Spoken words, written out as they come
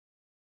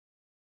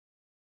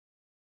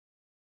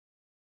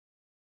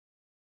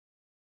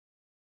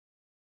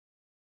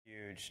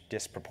Huge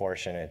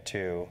disproportionate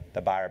to the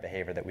buyer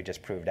behavior that we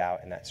just proved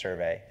out in that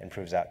survey and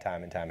proves out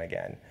time and time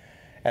again.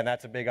 And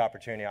that's a big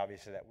opportunity,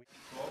 obviously, that we...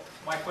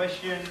 My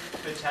question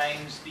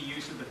pertains to the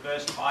use of the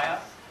first hire.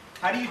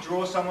 How do you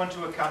draw someone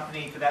to a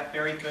company for that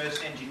very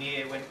first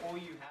engineer when all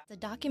you have... The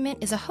document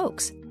is a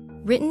hoax,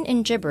 written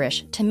in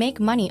gibberish to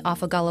make money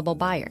off a gullible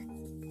buyer.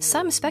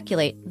 Some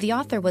speculate the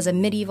author was a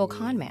medieval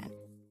con man.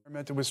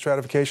 Experimented with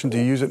stratification. Do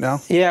you use it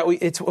now? Yeah,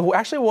 it's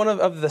actually one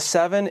of the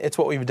 7. It's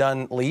what we've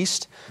done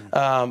least,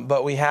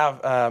 but we have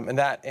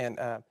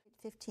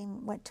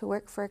 15 went to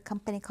work for a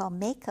company called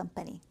May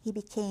Company. He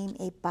became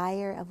a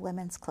buyer of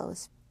women's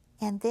clothes,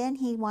 and then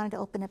he wanted to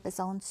open up his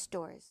own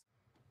stores.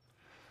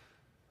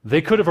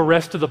 They could have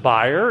arrested the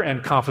buyer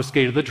and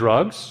confiscated the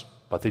drugs,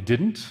 but they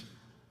didn't.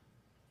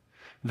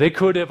 They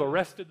could have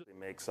arrested... It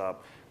makes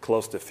up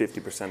close to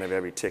 50% of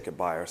every ticket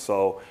buyer.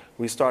 So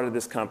we started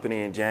this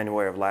company in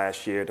January of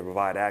last year to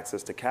provide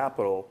access to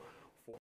capital